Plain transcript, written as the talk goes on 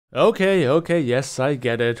Okay, yes, I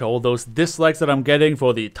get it. All those dislikes that I'm getting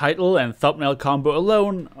for the title and thumbnail combo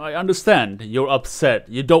alone, I understand. You're upset.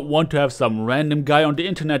 You don't want to have some random guy on the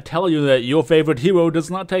internet tell you that your favorite hero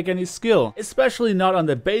does not take any skill, especially not on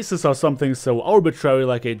the basis of something so arbitrary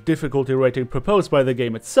like a difficulty rating proposed by the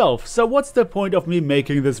game itself. So what's the point of me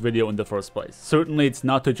making this video in the first place? Certainly it's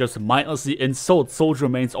not to just mindlessly insult soldier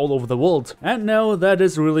mains all over the world. And no, that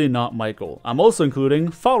is really not my goal. I'm also including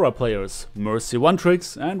Pharah players, Mercy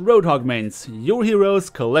one-tricks, and Roadhog mains. Your heroes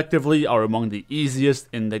collectively are among the easiest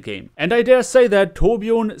in the game. And I dare say that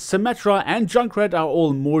Torbjorn, Symmetra and Junkrat are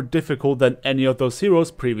all more difficult than any of those heroes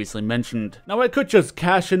previously mentioned. Now I could just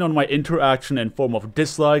cash in on my interaction in form of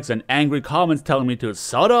dislikes and angry comments telling me to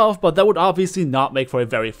sod off, but that would obviously not make for a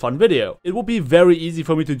very fun video. It would be very easy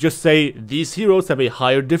for me to just say these heroes have a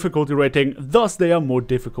higher difficulty rating, thus they are more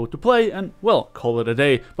difficult to play, and well, call it a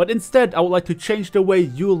day. But instead I would like to change the way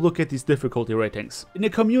you look at these difficulty ratings. In a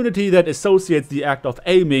community that associates the act of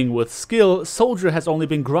aiming with skill, Soldier has only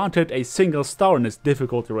been granted a single star in his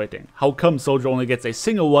difficulty rating. How come Soldier only gets a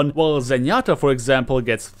single one, while Zenyatta, for example,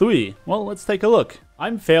 gets 3? Well, let's take a look.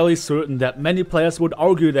 I'm fairly certain that many players would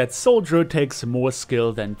argue that Soldier takes more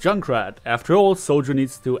skill than Junkrat. After all, Soldier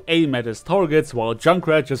needs to aim at his targets while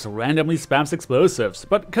Junkrat just randomly spams explosives.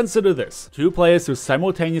 But consider this. Two players who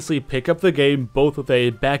simultaneously pick up the game, both with a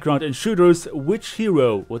background in shooters, which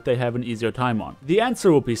hero would they have an easier time on? The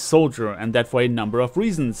answer would be Soldier, and that for a number of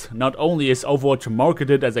reasons. Not only is Overwatch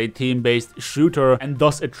marketed as a team-based shooter and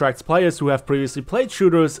thus attracts players who have previously played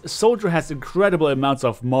shooters, Soldier has incredible amounts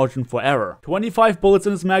of margin for error. 25 bullets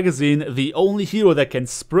in his magazine, the only hero that can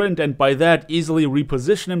sprint and by that easily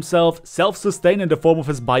reposition himself, self-sustain in the form of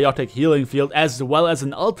his biotic healing field, as well as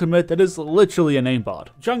an ultimate that is literally an aimbot.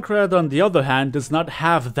 Junkrat, on the other hand, does not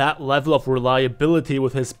have that level of reliability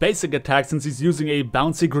with his basic attack since he's using a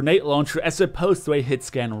bouncy grenade launcher as opposed to a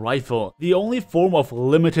hit-scan rifle. The only form of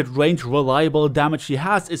limited range reliable damage he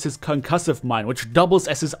has is his concussive mine, which doubles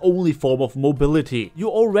as his only form of mobility. You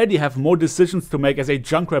already have more decisions to make as a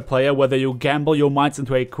Junkrat player, whether you gamble your mines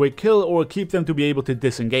into a quick kill or keep them to be able to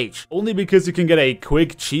disengage. Only because you can get a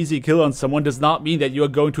quick cheesy kill on someone does not mean that you are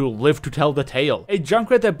going to live to tell the tale. A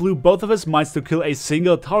Junkrat that blew both of his mines to kill a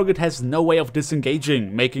single target has no way of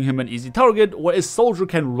disengaging, making him an easy target, whereas Soldier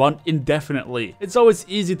can run indefinitely. It's always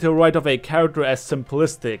easy to write off a character as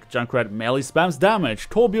simplistic. Junkrat melee spams damage,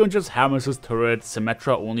 Torbjorn just hammers his turret,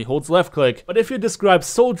 Symmetra only holds left click. But if you describe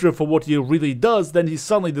Soldier for what he really does, then he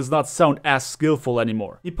suddenly does not sound as skillful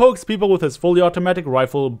anymore. He pokes people with his fully automatic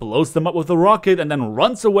rifle, blows them up with a rocket, and then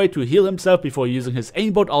runs away to heal himself before using his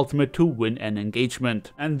aimbot ultimate to win an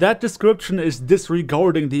engagement. And that description is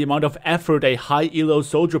disregarding the amount of effort a high elo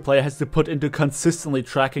Soldier player has to put into consistently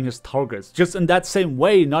tracking his targets. Just in that same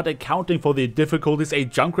way, not accounting for the difficulties a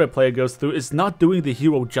Junkrat player goes through is not doing the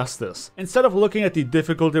hero justice. Instead of looking at the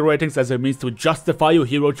difficulty ratings as a means to justify your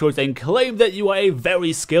hero choice and claim that you are a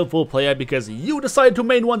very skillful player because you decided to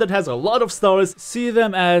main one that has a lot of stars, see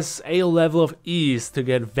them as a level of ease to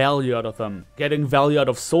get value out of them. Getting value out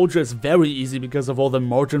of Soldier is very easy because of all the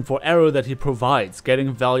margin for error that he provides.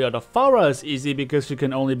 Getting value out of Pharah is easy because she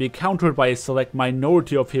can only be countered by a select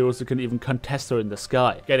minority of heroes who can even contest her in the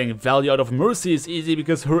sky. Getting value out of Mercy is easy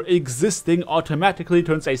because her existing automatically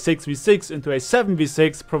turns a 6v6 into a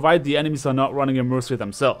 7v6 provided the enemies are not running a Mercy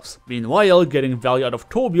themselves. Meanwhile, getting value out of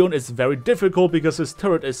Torbjorn is very difficult because his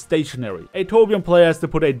turret is stationary. A Torbjorn player has to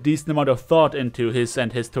put a decent amount of thought into his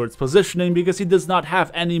and his turret's positioning because he does not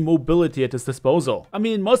have any mobility at his disposal. I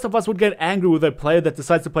mean, most of us would get angry with a player that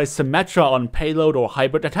decides to play Symmetra on payload or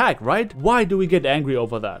hybrid attack, right? Why do we get angry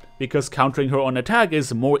over that? Because countering her on attack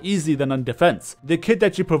is more easy than on defense. The kit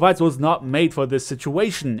that she provides was not made for this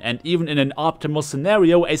situation, and even in an optimal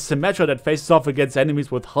scenario, a Symmetra that faces off against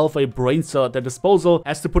enemies with half a brain cell at their disposal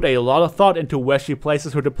has to put a lot of thought into where she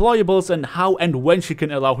places her deployables and how and when she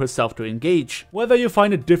can allow herself to engage. Whether you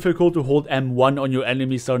find it difficult to hold M1 on your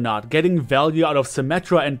enemies or not, getting value out of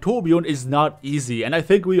Symmetra and Torbjorn is not easy, and I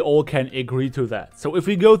think we all can agree to that. So if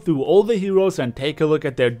we go through all the heroes and take a look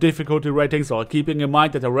at their difficulty ratings while keeping in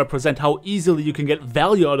mind that they represent how easily you can get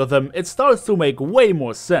value out of them, it starts to make way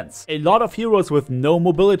more sense. A lot of heroes with no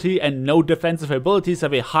mobility and no defensive abilities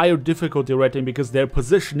have a higher difficulty rating because their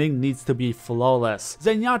positioning needs to be flawless.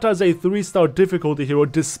 Zenyatta is a 3-star difficulty hero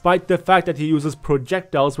despite the fact that he uses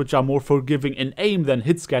projectiles which are more forgiving in aim than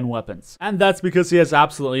hit-scan weapons. And that's because he has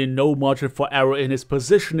absolutely no margin for error in his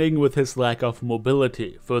positioning with his lack of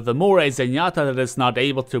mobility. Furthermore, a Zenyatta that is not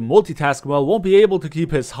able to multitask well won't be able to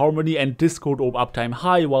keep his Harmony and Discord Orb uptime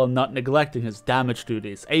high while not neglecting his damage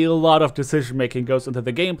duties. A lot of decision making goes into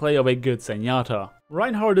the gameplay of a good Zenyatta.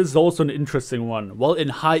 Reinhardt is also an interesting one. While in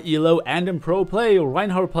high elo and in pro play,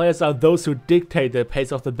 Reinhardt players are those who dictate the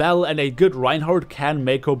pace of the battle, and a good Reinhardt can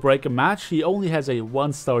make or break a match. He only has a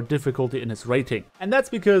 1-star difficulty in his rating. And that's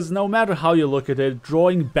because no matter how you look at it,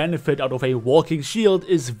 drawing benefit out of a walking shield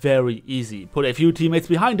is very easy. Put a few teammates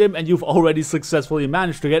behind him and you've already successfully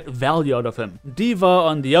managed to get value out of him. D.Va,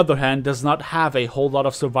 on the other hand, does not have a whole lot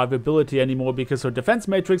of survivability anymore because her defense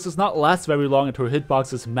matrix does not last very long and her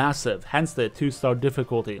hitbox is massive, hence the 2-star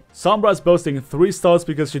difficulty. Sombra is boasting 3 stars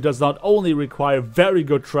because she does not only require very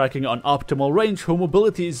good tracking on optimal range, her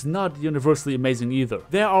mobility is not universally amazing either.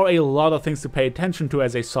 There are a lot of things to pay attention to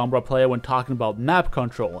as a Sombra player when talking about map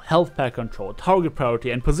control, health pack control, target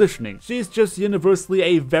priority, and positioning. She's just universally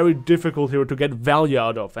a very difficult hero to get value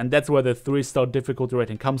out of, and that's where the 3-star difficulty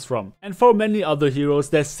rating comes from. And for many other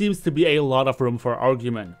heroes, there seems to be a lot of room for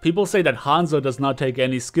argument. People say that Hanzo does not take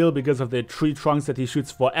any skill because of the tree trunks that he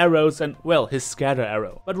shoots for arrows and, well, his scatter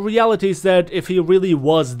arrow. But reality is that if he really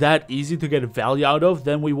was that easy to get value out of,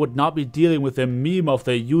 then we would not be dealing with the meme of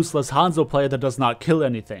the useless Hanzo player that does not kill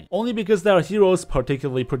anything. Only because there are heroes,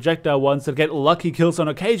 particularly projectile ones, that get lucky kills on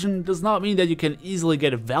occasion does not mean that you can easily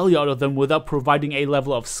get value out of them without providing a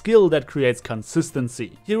level of skill that creates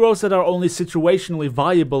consistency. Heroes that are only situationally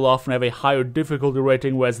viable often have a higher difficulty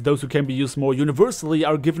rating, whereas those who can be used more universally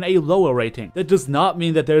are given a lower rating. That does not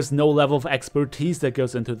mean that there's no level of expertise that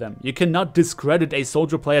goes into them. You cannot discredit a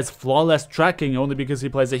soldier player's flawless tracking only because he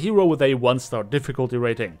plays a hero with a 1-star difficulty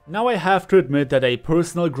rating. Now I have to admit that a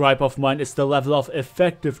personal gripe of mine is the level of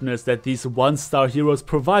effectiveness that these 1-star heroes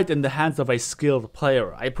provide in the hands of a skilled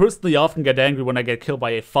player. I personally often get angry when I get killed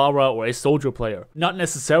by a Pharah or a soldier player. Not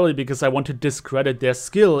necessarily because I want to discredit their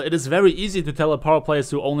skill. It is very easy to tell apart players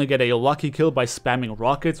who only get a lucky kill by spamming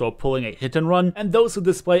rockets or pulling a hit and run, and those who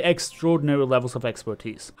display extraordinary levels of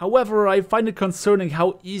expertise. However, I find it concerning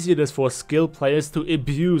how easy it is for skilled players to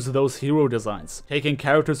abuse those hero designs, taking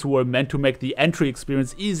characters who were meant to make the entry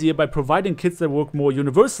experience easier by providing kits that work more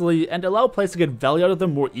universally and allow players to get value out of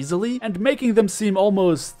them more easily, and making them seem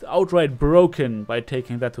almost outright broken by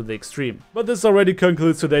taking that to the extreme. But this already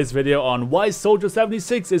concludes today's video on why Soldier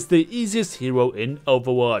 76 is the easiest hero in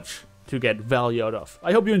Overwatch to get value out of.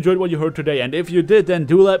 I hope you enjoyed what you heard today, and if you did, then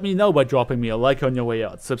do let me know by dropping me a like on your way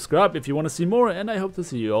out. Subscribe if you want to see more, and I hope to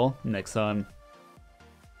see you all next time.